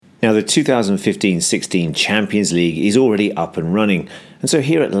Now, the 2015-16 Champions League is already up and running, and so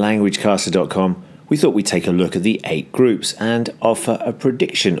here at languagecaster.com, we thought we'd take a look at the 8 groups and offer a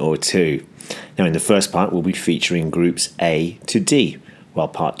prediction or two. Now, in the first part, we'll be featuring groups A to D, while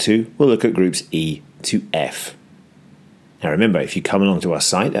part 2 will look at groups E to F. Now, remember, if you come along to our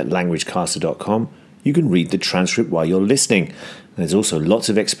site at languagecaster.com, you can read the transcript while you're listening. And there's also lots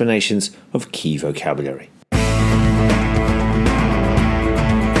of explanations of key vocabulary.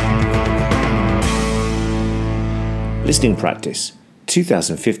 Listening practice,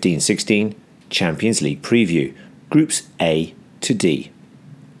 2015-16 Champions League preview, groups A to D.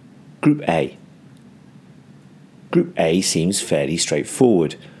 Group A. Group A seems fairly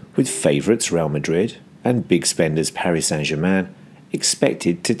straightforward, with favourites Real Madrid and big spenders Paris Saint-Germain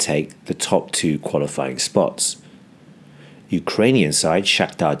expected to take the top 2 qualifying spots. Ukrainian side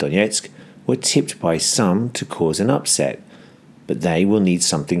Shakhtar Donetsk were tipped by some to cause an upset, but they will need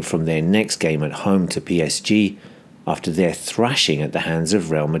something from their next game at home to PSG after their thrashing at the hands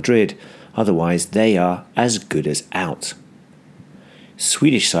of Real Madrid, otherwise they are as good as out.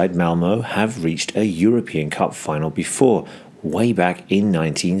 Swedish side Malmö have reached a European Cup final before, way back in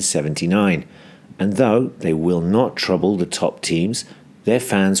 1979, and though they will not trouble the top teams, their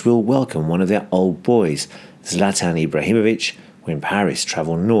fans will welcome one of their old boys, Zlatan Ibrahimovic, when Paris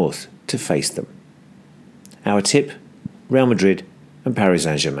travel north to face them. Our tip, Real Madrid and Paris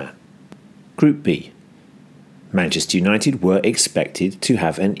Saint-Germain. Group B. Manchester United were expected to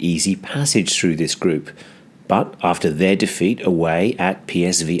have an easy passage through this group, but after their defeat away at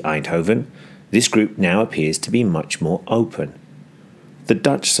PSV Eindhoven, this group now appears to be much more open. The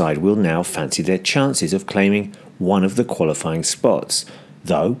Dutch side will now fancy their chances of claiming one of the qualifying spots,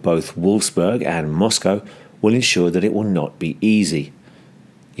 though both Wolfsburg and Moscow will ensure that it will not be easy.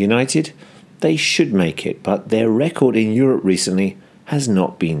 United, they should make it, but their record in Europe recently has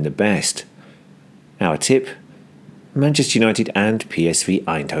not been the best. Our tip, Manchester United and PSV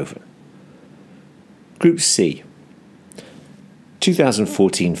Eindhoven. Group C.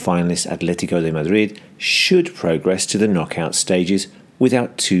 2014 finalist Atletico de Madrid should progress to the knockout stages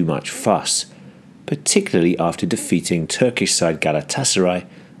without too much fuss, particularly after defeating Turkish side Galatasaray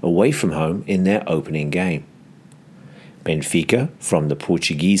away from home in their opening game. Benfica, from the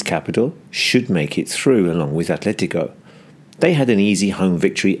Portuguese capital, should make it through along with Atletico. They had an easy home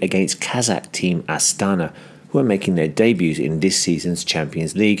victory against Kazakh team Astana, who are making their debuts in this season's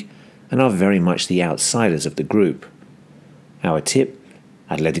Champions League and are very much the outsiders of the group. Our tip,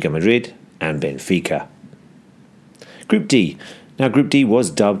 Atletico Madrid and Benfica. Group D. Now, Group D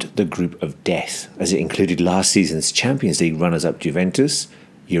was dubbed the Group of Death, as it included last season's Champions League runners-up Juventus,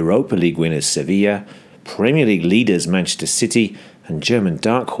 Europa League winners Sevilla, Premier League leaders Manchester City, and German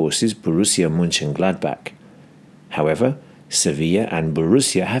dark horses Borussia Mönchengladbach. However, Sevilla and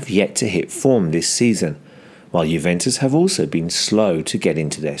Borussia have yet to hit form this season, while Juventus have also been slow to get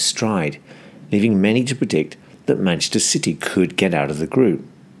into their stride, leaving many to predict that Manchester City could get out of the group.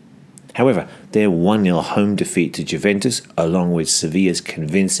 However, their 1-0 home defeat to Juventus, along with Sevilla's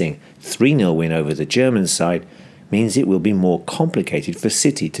convincing 3-0 win over the German side, means it will be more complicated for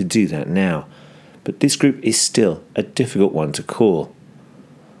City to do that now. But this group is still a difficult one to call.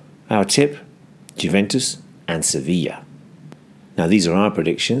 Our tip, Juventus and Sevilla. Now, these are our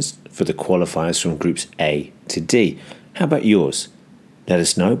predictions for the qualifiers from groups A to D. How about yours? Let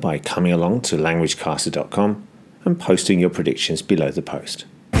us know by coming along to languagecaster.com and posting your predictions below the post.